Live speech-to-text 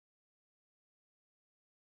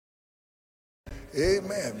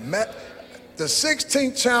Amen. The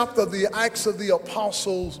 16th chapter of the Acts of the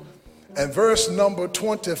Apostles and verse number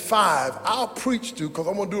 25. I'll preach to because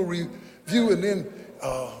I'm going to do a review and then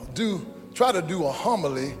try to do a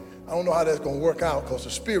homily. I don't know how that's going to work out because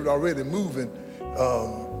the Spirit already moving.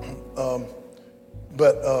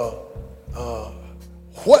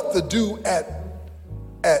 What to do at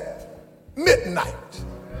midnight.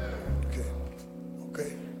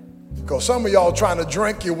 Okay. Because some of y'all trying to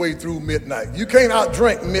drink your way through midnight. You can't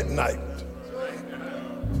outdrink midnight.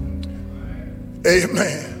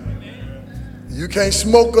 Amen. You can't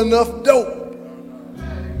smoke enough dope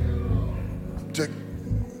to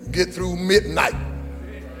get through midnight.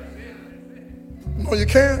 No, you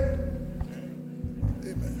can't.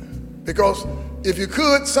 Amen. Because if you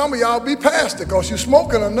could, some of y'all be past it because you're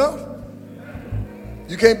smoking enough.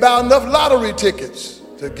 You can't buy enough lottery tickets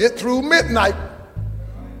to get through midnight.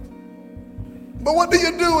 But what do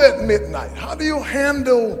you do at midnight? How do you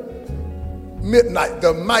handle midnight?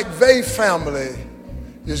 The McVeigh family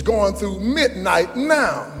is going through midnight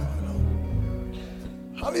now.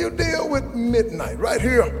 How do you deal with midnight? Right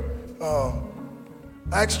here,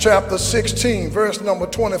 Acts chapter 16, verse number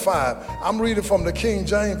 25. I'm reading from the King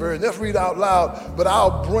James Version. Let's read out loud, but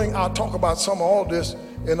I'll talk about some of all this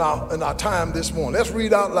in our time this morning. Let's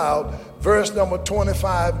read out loud, verse number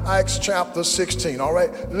 25, Acts chapter 16. All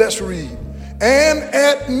right, let's read. And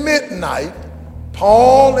at midnight,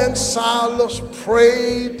 Paul and Silas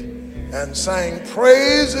prayed and sang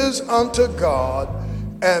praises unto God,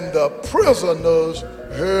 and the prisoners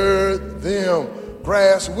heard them.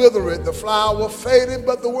 Grass withereth, the flower faded,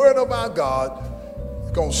 but the word of our God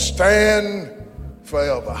is going to stand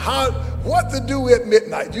forever. What to do at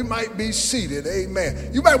midnight? You might be seated,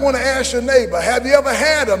 amen. You might want to ask your neighbor, have you ever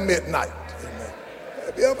had a midnight? Amen.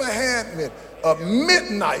 Have you ever had a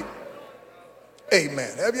midnight?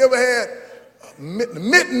 Amen. Have you ever had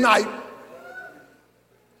midnight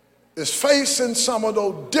is facing some of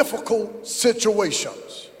those difficult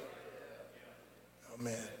situations?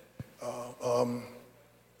 Amen.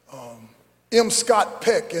 M. Scott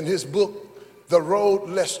Peck in his book, The Road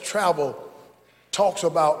Less Traveled, talks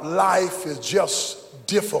about life is just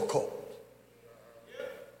difficult.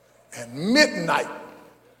 And midnight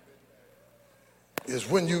is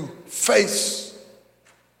when you face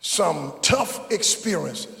some tough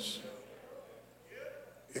experiences.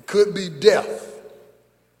 It could be death.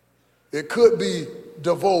 It could be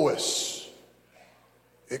divorce.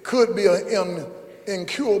 It could be an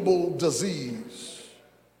incurable disease.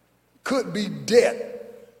 Could be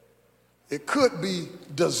debt. It could be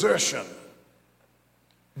desertion.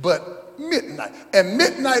 But midnight. And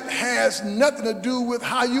midnight has nothing to do with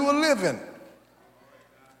how you are living.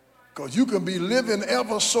 Because you can be living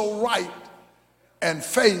ever so right and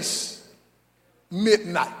face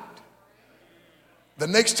midnight. The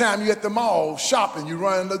next time you're at the mall shopping, you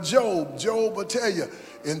run into Job. Job will tell you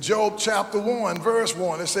in Job chapter 1, verse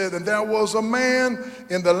 1, it says, and there was a man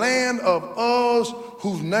in the land of Uz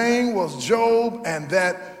whose name was Job, and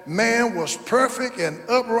that man was perfect and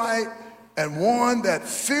upright, and one that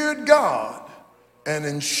feared God and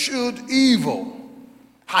eschewed evil.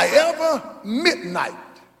 However, midnight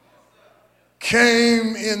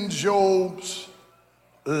came in Job's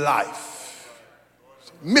life.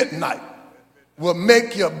 Midnight will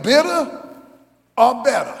make you bitter or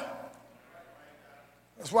better.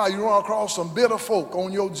 That's why you run across some bitter folk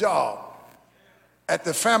on your job at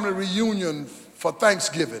the family reunion for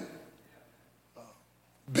Thanksgiving.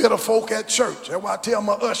 Bitter folk at church. That's why I tell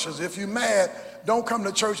my ushers, if you're mad, don't come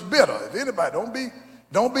to church bitter. If anybody,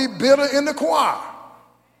 don't be bitter in the choir.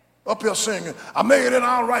 Up here singing, I made it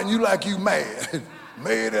all right, and you like you mad.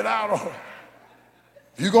 Made it out all right.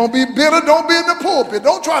 If you're going to be bitter, don't be in the pulpit.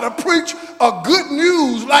 Don't try to preach a good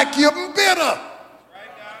news like you're bitter.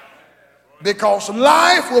 Because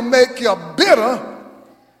life will make you bitter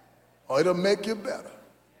or it'll make you better.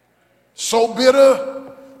 So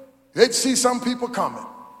bitter, they see some people coming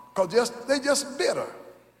because they just bitter.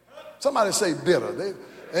 Somebody say bitter. They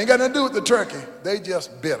ain't got nothing to do with the turkey. They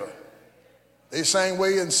just bitter. They same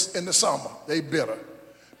way in the summer. They bitter.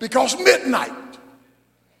 Because midnight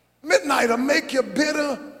will make you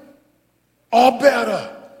bitter or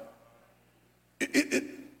better.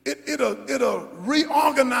 It'll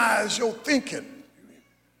reorganize your thinking.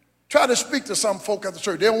 Try to speak to some folk at the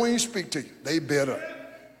church. They don't even speak to you. They bitter.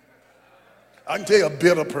 I can tell you a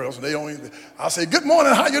bitter person. They don't even. I say, good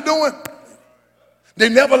morning, how you doing? They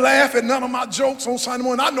never laugh at none of my jokes on Sunday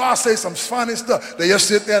morning. I know I say some funny stuff. They just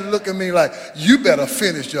sit there and look at me like, you better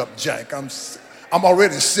finish up, Jack. I'm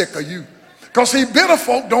already sick of you. Because see, bitter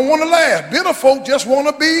folk don't want to laugh. Bitter folk just want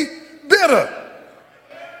to be bitter.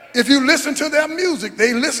 If you listen to their music,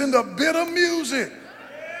 they listen to bitter music.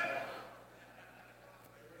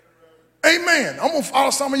 Amen. I'm going to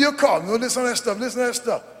follow some of your cars. No, listen to that stuff. Listen to that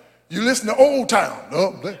stuff. You listen to Old Town.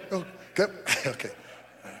 No, okay.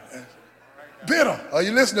 Bitter. Or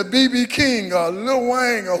you listen to B.B. King or Lil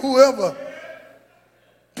Wayne or whoever.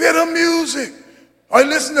 Bitter music. Or you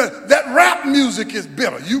listen to that rap music is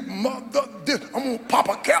bitter. You mother, I'm going to pop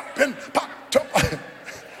a cap and pop.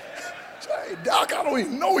 Say, Doc, I don't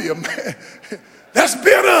even know you, man. That's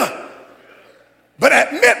bitter. But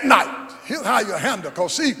at midnight, here's how you handle it.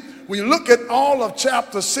 Because see, when you look at all of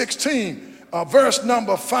chapter 16, verse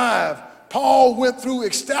number 5, Paul went through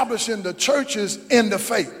establishing the churches in the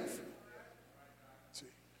faith. See,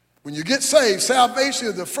 when you get saved, salvation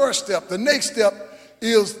is the first step. The next step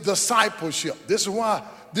is discipleship. This is why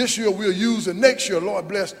this year we're using, next year, Lord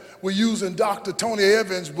bless, we're using Dr. Tony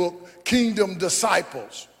Evans' book, Kingdom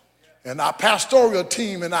Disciples. And our pastoral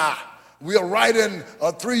team and we are writing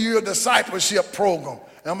a 3-year discipleship program.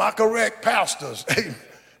 Am I correct, pastors?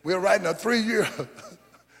 We're writing a 3-year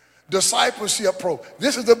discipleship program.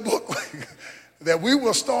 This is the book that we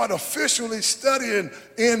will start officially studying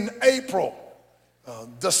in April.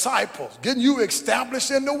 Disciples, getting you established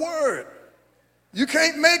in the Word. You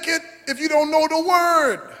can't make it if you don't know the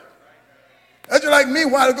Word. That's just like me a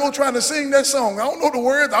while ago trying to sing that song. I don't know the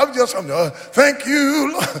words. I was just, thank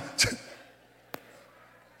you, Lord.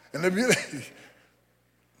 And let me,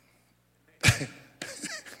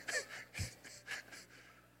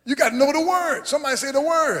 you got to know the Word. Somebody say the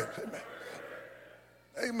Word.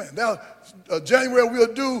 Amen. Now, January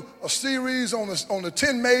we'll do a series on the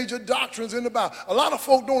 10 major doctrines in the Bible. A lot of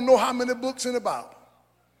folk don't know how many books in the Bible.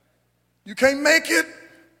 You can't make it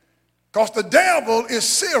because the devil is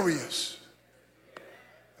serious.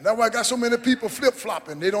 And that's why I got so many people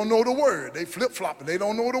flip-flopping. They don't know the Word. They flip-flopping. They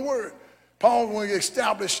don't know the Word. Paul want to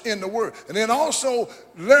establish in the Word. And then also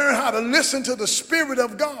learn how to listen to the Spirit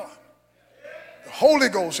of God. The Holy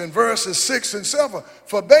Ghost in verses 6 and 7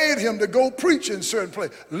 forbade him to go preach in certain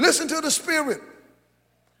places. Listen to the Spirit.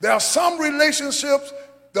 There are some relationships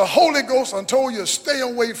the Holy Ghost I told you to stay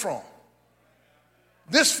away from.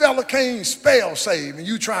 This fella can't spell save and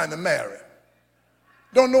you trying to marry.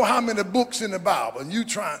 Don't know how many books in the Bible and you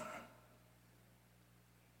trying.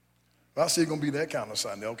 I see it's going to be that kind of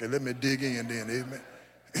Sunday. Okay, let me dig in then, amen.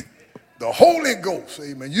 The Holy Ghost,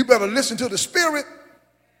 amen. You better listen to the Spirit.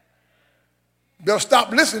 Better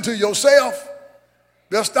stop listening to yourself.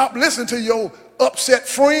 Better stop listening to your upset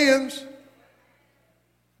friends.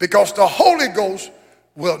 Because the Holy Ghost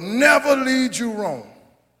will never lead you wrong.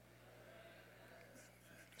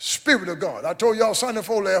 Spirit of God. I told y'all Sunday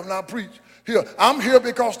before last when I preached. Here, I'm here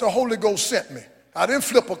because the Holy Ghost sent me. I didn't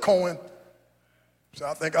flip a coin. So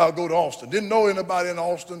I think I'll go to Austin. Didn't know anybody in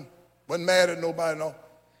Austin. Wasn't mad at nobody, no.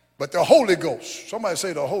 But the Holy Ghost. Somebody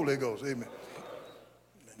say the Holy Ghost. Amen.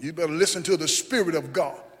 You better listen to the Spirit of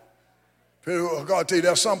God. God tell you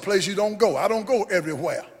there's some place you don't go. I don't go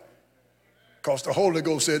everywhere. Because the Holy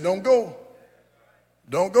Ghost said don't go.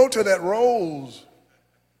 Don't go to that Rose.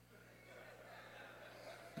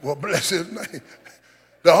 Well, bless his name.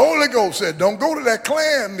 The Holy Ghost said, don't go to that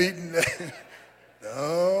Klan meeting.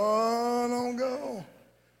 No, don't go.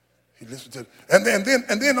 He listened to, and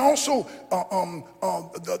then also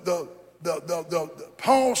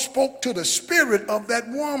Paul spoke to the spirit of that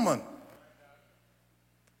woman.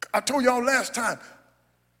 I told y'all last time,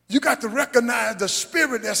 you got to recognize the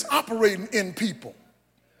spirit that's operating in people.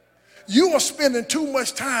 You are spending too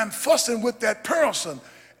much time fussing with that person.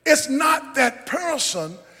 It's not that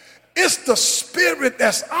person. It's the spirit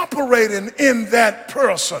that's operating in that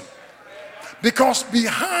person. Because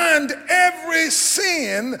behind every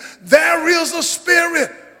sin, there is a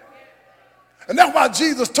spirit. And that's why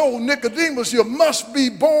Jesus told Nicodemus, you must be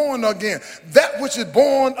born again. That which is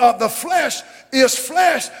born of the flesh is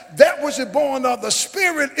flesh. That which is born of the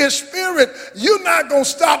spirit is spirit. You're not going to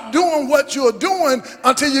stop doing what you're doing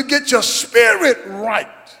until you get your spirit right.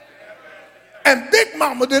 And Big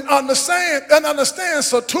Mama didn't understand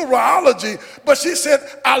soteriology, but she said,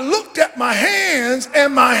 I looked at my hands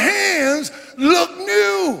and my hands looked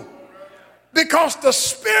new because the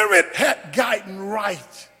spirit had gotten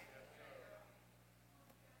right.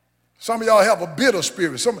 Some of y'all have a bitter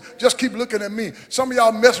spirit. Just keep looking at me. Some of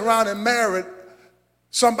y'all mess around and married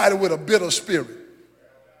somebody with a bitter spirit.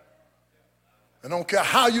 And don't care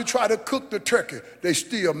how you try to cook the turkey, they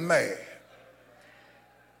still mad.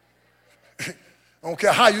 I don't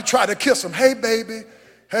care how you try to kiss them. Hey, baby.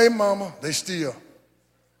 Hey, mama. They still.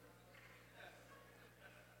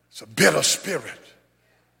 It's a bitter spirit.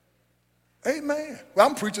 Amen. Well,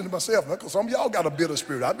 I'm preaching to myself because some of y'all got a bitter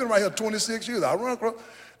spirit. I've been right here 26 years. I run across.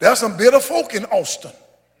 There's some bitter folk in Austin.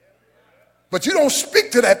 But you don't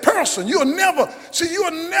speak to that person. You'll never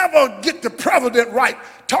get the president right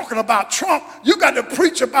talking about Trump. You got to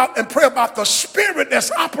preach about and pray about the spirit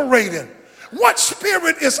that's operating. What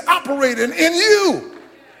spirit is operating in you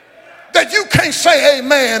that you can't say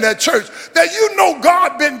amen at church? That you know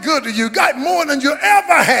God been good to you, got more than you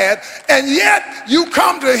ever had, and yet you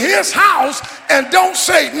come to his house and don't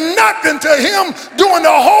say nothing to him during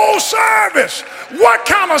the whole service. What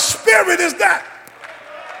kind of spirit is that?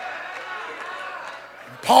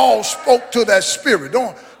 Paul spoke to that spirit.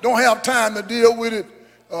 Don't have time to deal with it.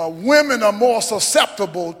 Women are more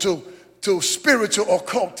susceptible to spiritual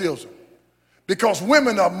occultism because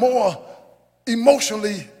women are more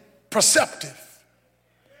emotionally perceptive.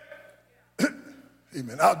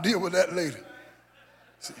 Amen. I'll deal with that later.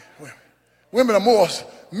 See, women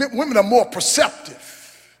are more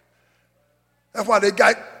perceptive. That's why they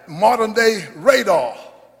got modern day radar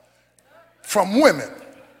from women.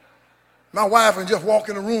 My wife can just walk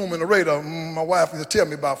in the room and the radar, my wife can just tell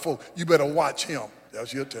me about folks, you better watch him.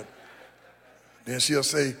 That's she'll tell me. Then she'll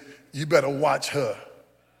say, you better watch her.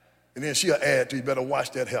 And then she'll add to, you better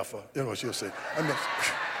watch that heifer. You know what she'll say. I'm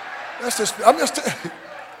just telling you.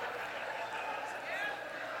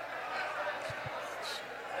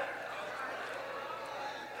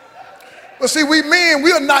 But see, we men,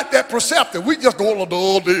 we are not that perceptive. We just go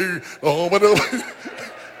all day.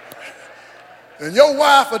 And your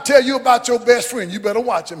wife will tell you about your best friend. You better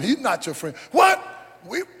watch him. He's not your friend. What?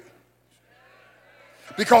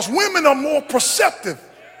 Because women are more perceptive.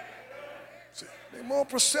 See, they're more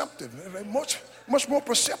perceptive. They're much more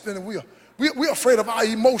perceptive than we are. We're afraid of our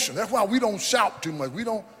emotions. That's why we don't shout too much. We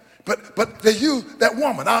don't. But they use that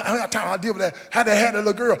woman. I deal with that. How they had that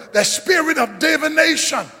little girl. That spirit of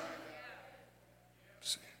divination.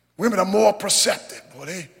 See, women are more perceptive.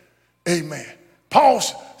 Boy, amen. Paul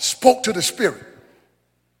spoke to the spirit.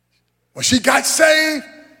 When she got saved,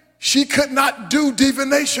 she could not do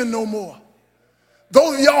divination no more.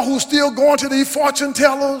 Those of y'all who still going to these fortune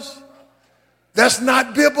tellers, that's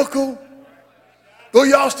not biblical. Though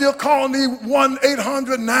y'all still calling these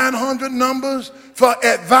 1-800-900 numbers for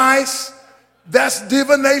advice, that's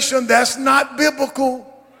divination, that's not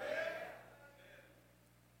biblical.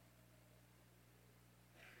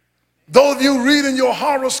 Those of you reading your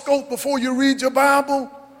horoscope before you read your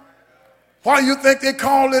Bible, why do you think they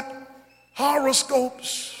call it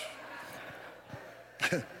horoscopes?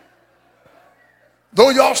 Though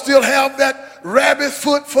y'all still have that rabbit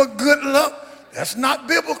foot for good luck, that's not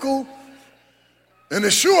biblical. And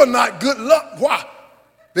it's sure not good luck. Why?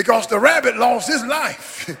 Because the rabbit lost his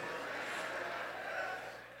life.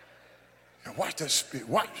 Watch that spirit.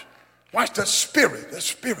 Watch that spirit. That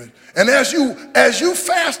spirit. And as you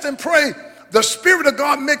fast and pray, the Spirit of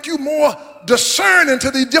God make you more discerning to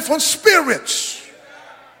the different spirits.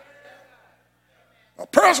 A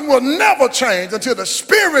person will never change until the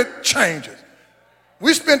spirit changes.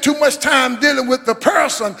 We spend too much time dealing with the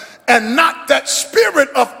person and not that spirit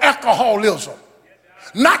of alcoholism,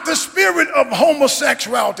 not the spirit of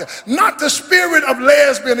homosexuality, not the spirit of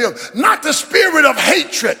lesbianism, not the spirit of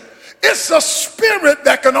hatred. It's a spirit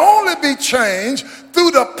that can only be changed through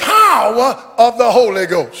the power of the Holy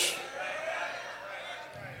Ghost.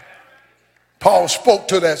 Paul spoke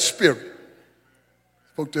to that spirit.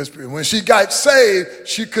 When she got saved,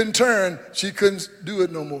 she couldn't do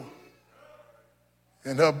it no more.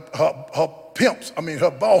 And her pimps,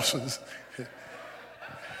 her bosses,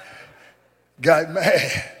 got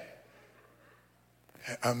mad.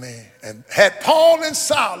 And had Paul and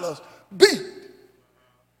Silas beat,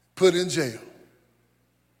 put in jail.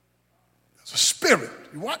 There's a spirit.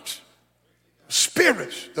 You watch.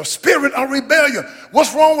 Spirits, the spirit of rebellion.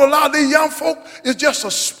 What's wrong with a lot of these young folk is just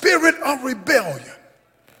a spirit of rebellion.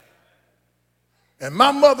 And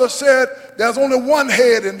my mother said, there's only one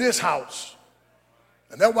head in this house.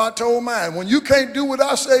 And that's why I told mine, when you can't do what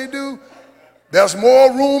I say do, there's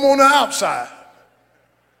more room on the outside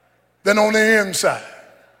than on the inside.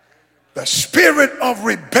 The spirit of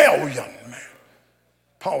rebellion, man.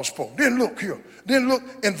 Paul spoke. Then look here. Then look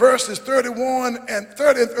in verses 31 and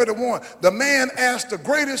 31. The man asked the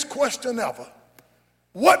greatest question ever.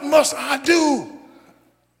 What must I do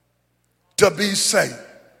to be saved?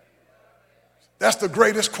 That's the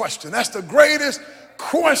greatest question. That's the greatest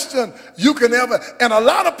question you can ever. And a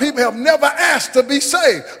lot of people have never asked to be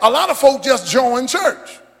saved. A lot of folk just join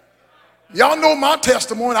church. Y'all know my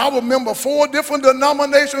testimony. I remember 4 different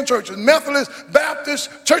denomination churches: Methodist, Baptist,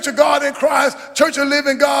 Church of God in Christ, Church of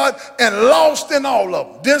Living God, and lost in all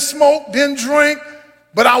of them. Didn't smoke, didn't drink,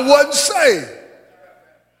 but I wasn't saved.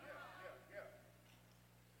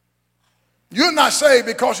 You're not saved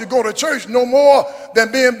because you go to church no more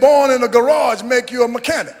than being born in a garage make you a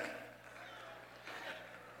mechanic.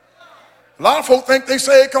 A lot of folk think they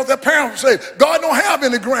saved because their parents were saved. God don't have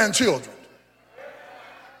any grandchildren.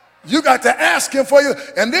 You got to ask him for you.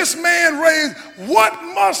 And this man raised, what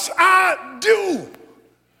must I do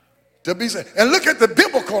to be saved? And look at the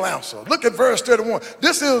biblical answer. Look at verse 31.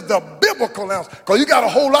 This is the biblical answer. Because you got a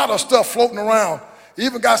whole lot of stuff floating around.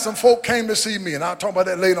 Even got some folk came to see me, and I'll talk about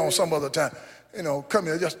that later on some other time. Come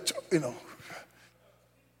here, just. Look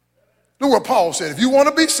what Paul said. If you want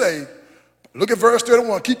to be saved, look at verse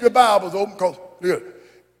 31. Keep your Bibles open, because look.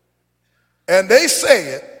 And they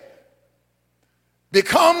said,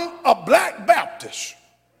 become a black Baptist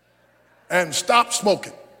and stop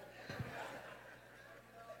smoking.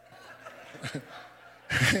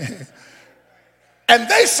 And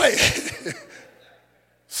they say,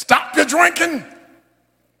 stop your drinking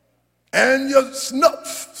and your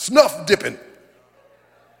snuff dipping.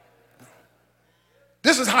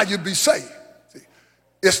 This is how you be saved. See,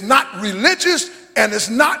 it's not religious and it's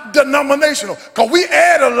not denominational, because we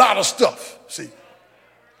add a lot of stuff. See,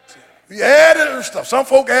 we added stuff. Some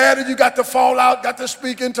folk added, you got to fall out, got to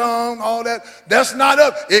speak in tongues, all that. That's not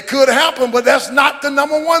up. It could happen, but that's not the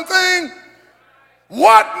number one thing.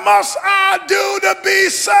 What must I do to be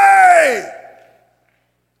saved?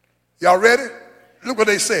 Y'all ready? Look what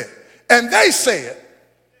they said. And they said,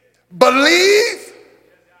 believe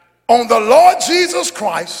on the Lord Jesus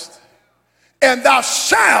Christ, and thou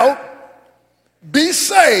shalt be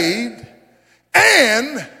saved,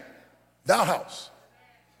 and thou house.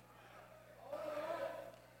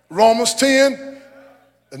 Romans 10,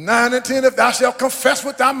 9 and 10, if thou shalt confess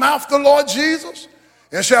with thy mouth the Lord Jesus,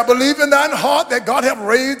 and shalt believe in thine heart that God hath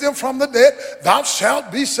raised him from the dead, thou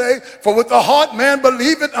shalt be saved. For with the heart man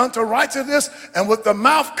believeth unto righteousness, and with the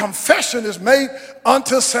mouth confession is made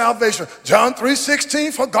unto salvation. John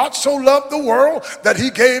 3:16, for God so loved the world that he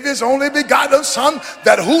gave his only begotten Son,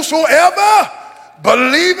 that whosoever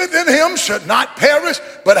believeth in him should not perish,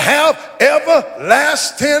 but have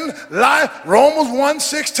everlasting life. Romans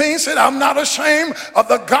 1:16 said, I'm not ashamed of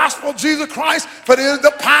the gospel of Jesus Christ, for it is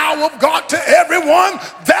the power of God to everyone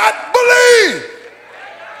that believes.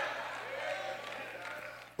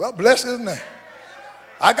 Well, bless his name.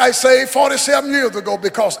 I got saved 47 years ago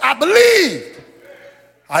because I believed.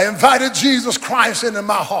 I invited Jesus Christ into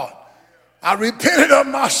my heart. I repented of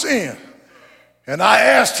my sin, and I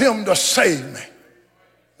asked him to save me.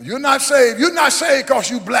 You're not saved. You're not saved because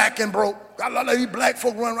you black and broke. Got a lot of these black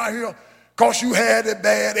folk running right here because you had it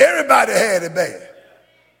bad. Everybody had it bad.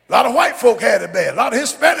 A lot of white folk had it bad. A lot of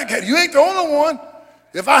Hispanic had it. You ain't the only one.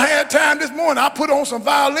 If I had time this morning, I put on some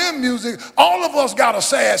violin music. All of us got a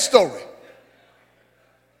sad story.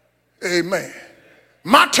 Amen.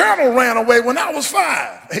 My turtle ran away when I was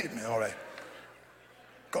 5. Amen. All right.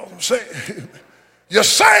 Because I'm saved. You're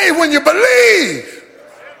saved when you believe.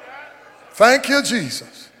 Thank you,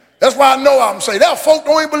 Jesus. That's why I know I'm saved. That folk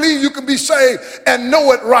don't even believe you can be saved and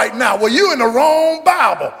know it right now. Well, you're in the wrong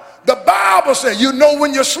Bible. The Bible says you know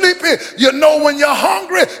when you're sleepy, you know when you're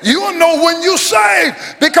hungry, you'll know when you're saved,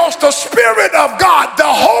 because the Spirit of God, the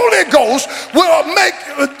Holy Ghost, will make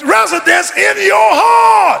residence in your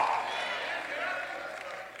heart.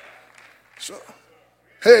 So,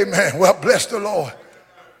 amen. Well, bless the Lord.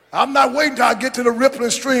 I'm not waiting till I get to the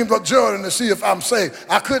rippling streams of Jordan to see if I'm saved.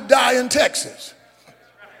 I could die in Texas,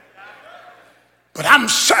 but I'm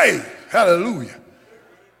saved. Hallelujah.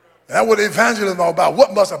 That's what evangelism is all about.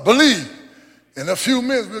 What must I believe? In a few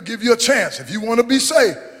minutes, we'll give you a chance if you want to be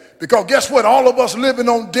saved. Because guess what? All of us living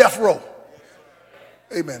on death row.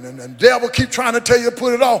 Amen. And the devil keep trying to tell you to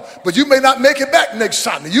put it off, but you may not make it back next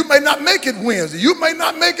Sunday. You may not make it Wednesday. You may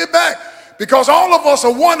not make it back, because all of us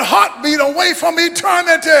are one heartbeat away from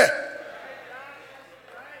eternity.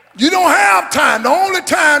 You don't have time. The only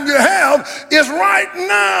time you have is right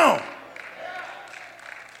now.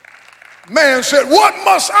 Man said, what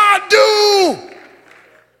must I do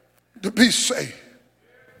to be saved?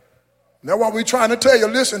 That's why we're trying to tell you,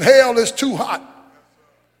 listen, hell is too hot.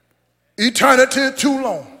 Eternity is too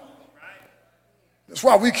long. That's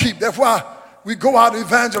why we go out to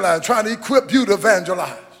evangelize, trying to equip you to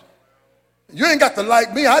evangelize. You ain't got to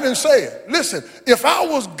like me. I didn't say it. Listen, if I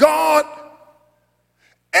was God,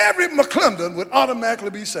 every McClendon would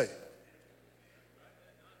automatically be saved.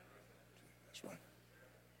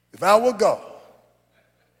 If I were God,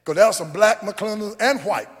 because there are some black McClendons and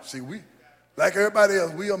white. See, we, like everybody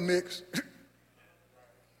else, we are mixed.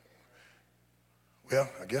 Well,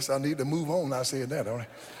 I guess I need to move on now saying that, don't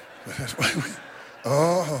I?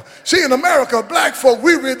 See, in America, black folk,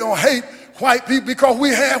 we really don't hate white people because we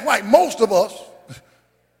half white. Most of us.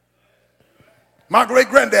 My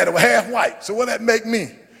great-granddaddy was half white. So what that make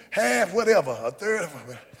me? Half whatever, a third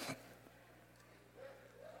of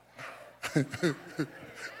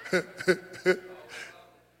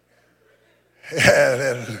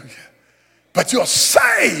Hallelujah. But you're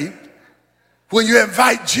saved when you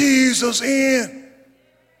invite Jesus in.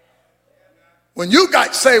 When you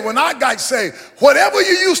got saved, when I got saved, whatever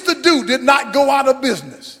you used to do did not go out of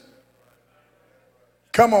business.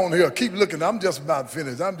 Come on here, keep looking. I'm just about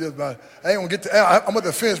finished. I ain't gonna get to. I'm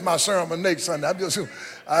gonna finish my sermon next Sunday. I ain't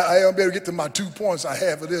gonna be able to get to my 2 points I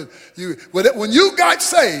have. When you got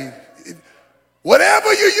saved,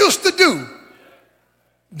 whatever you used to do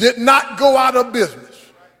did not go out of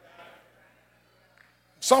business.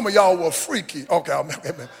 Some of y'all were freaky. Okay, I'm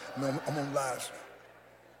on live.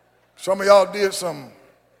 Some of y'all did something.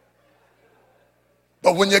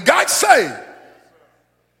 But when you got saved,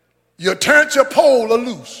 you turned your pole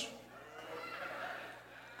loose.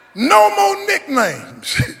 No more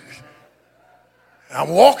nicknames. I'm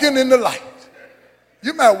walking in the light.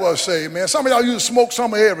 You might well say, man, some of y'all used to smoke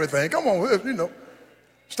some of everything. Come on, you know.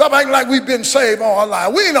 Stop acting like we've been saved all our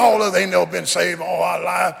life. We ain't all of us ain't never been saved all our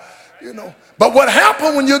life, you know. But what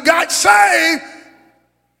happened when you got saved,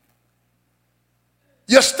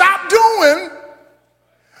 you stopped doing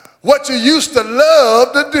what you used to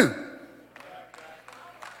love to do.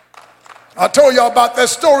 I told y'all about that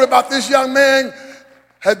story about this young man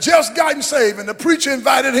had just gotten saved and the preacher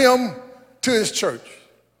invited him to his church.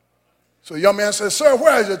 So the young man said, sir,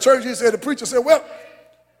 where is your church? He said, the preacher said, well,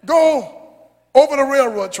 go over the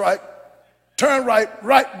railroad track, turn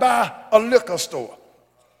right by a liquor store.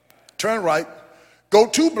 Turn right, go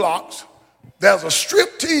 2 blocks, there's a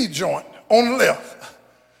striptease joint on the left.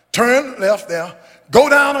 Turn left there, go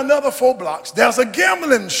down another 4 blocks, there's a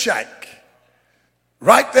gambling shack.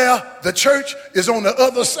 Right there, the church is on the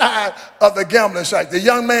other side of the gambling shack. The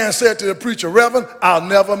young man said to the preacher, Reverend, I'll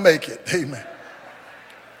never make it. Amen.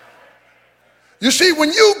 You see,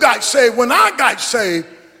 when you got saved, when I got saved,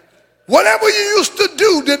 whatever you used to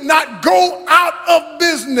do did not go out of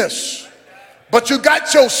business. But you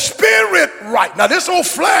got your spirit right. Now, this old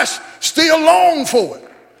flesh still long for it.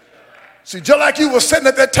 See, just like you were sitting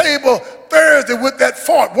at that table Thursday with that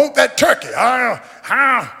fork, want that turkey.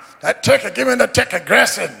 That turkey, give me the turkey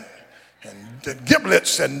breast and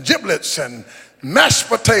giblets and mashed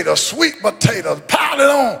potatoes, sweet potatoes, pile it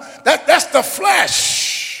on. That's the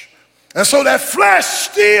flesh. And so that flesh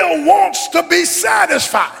still wants to be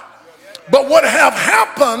satisfied. But what have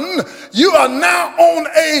happened, you are now on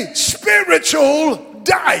a spiritual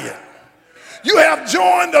diet. You have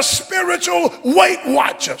joined the spiritual Weight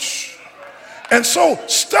Watchers. And so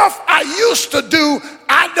stuff I used to do,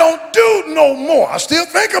 I don't do no more. I still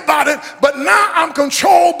think about it, but now I'm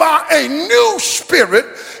controlled by a new spirit.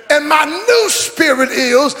 And my new spirit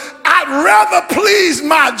is, I'd rather please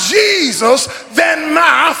my Jesus than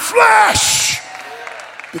my flesh.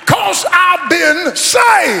 Because I've been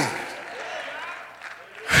saved.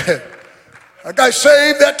 I got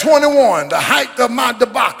saved at 21, the height of my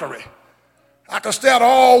debauchery. I could stay out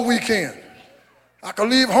all weekend. I could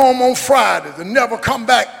leave home on Fridays and never come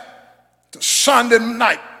back to Sunday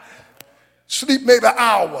night. Sleep maybe an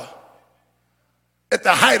hour at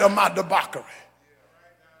the height of my debauchery.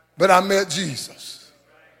 But I met Jesus.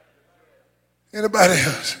 Anybody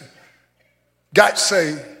else got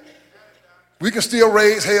saved? We can still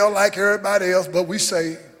raise hell like everybody else, but we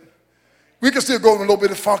saved. We can still go to a little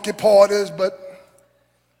bit of funky parties, but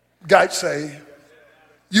got saved.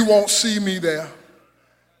 You won't see me there.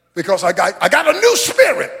 Because I got a new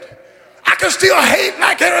spirit. I can still hate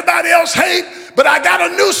like everybody else hate, but I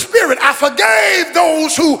got a new spirit. I forgave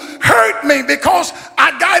those who hurt me because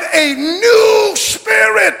I got a new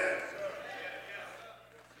spirit.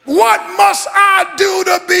 What must I do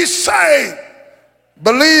to be saved?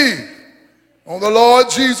 Believe on the Lord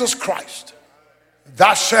Jesus Christ.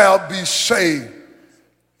 Thou shalt be saved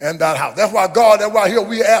in that house. That's why here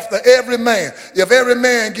we after every man. If every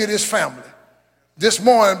man get his family. This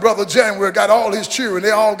morning, Brother January got all his children.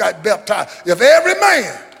 They all got baptized. If every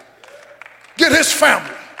man get his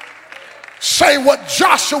family, say what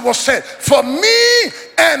Joshua said, for me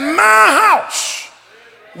and my house,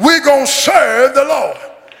 we're going to serve the Lord.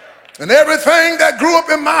 And everything that grew up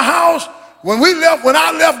in my house, when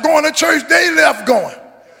I left going to church, they left going.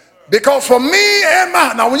 Because for me and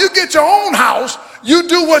now when you get your own house, you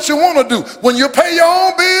do what you want to do. When you pay your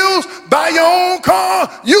own bills, buy your own car,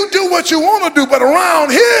 you do what you want to do. But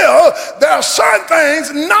around here, there are certain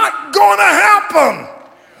things not going to happen.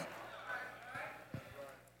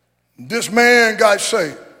 This man got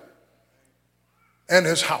saved and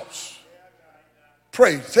his house.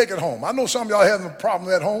 Pray, take it home. I know some of y'all having a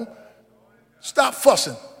problem at home. Stop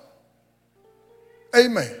fussing.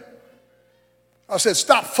 Amen. I said,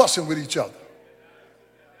 stop fussing with each other.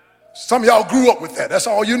 Some of y'all grew up with that. That's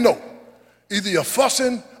all you know. Either you're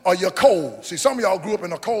fussing or you're cold. See, some of y'all grew up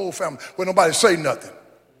in a cold family where nobody say nothing.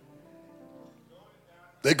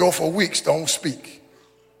 They go for weeks, don't speak.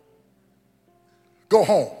 Go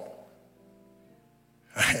home.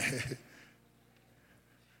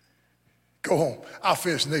 Go home. I'll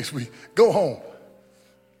finish next week. Go home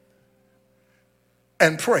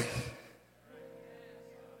and pray.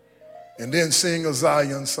 And then sing a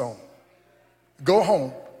Zion song. Go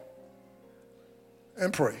home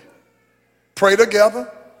and pray. Pray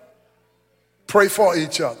together. Pray for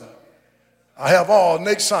each other. I have all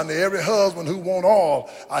next Sunday. Every husband who want all,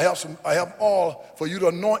 I have all for you to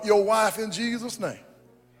anoint your wife in Jesus' name.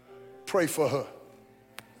 Pray for her.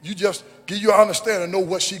 You just give your understanding, know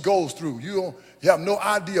what she goes through. You have no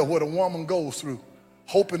idea what a woman goes through,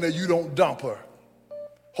 hoping that you don't dump her,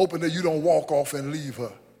 hoping that you don't walk off and leave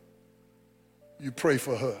her. You pray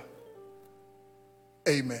for her.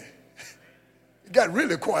 Amen. It got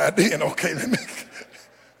really quiet then. Okay, let me.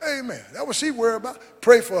 Amen. That's what she worried about.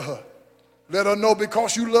 Pray for her. Let her know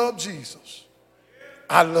because you love Jesus,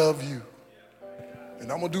 I love you.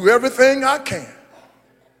 And I'm going to do everything I can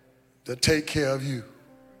to take care of you.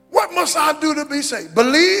 What must I do to be saved?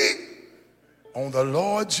 Believe on the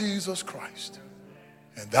Lord Jesus Christ,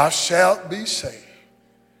 and thou shalt be saved,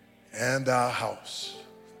 and thy house.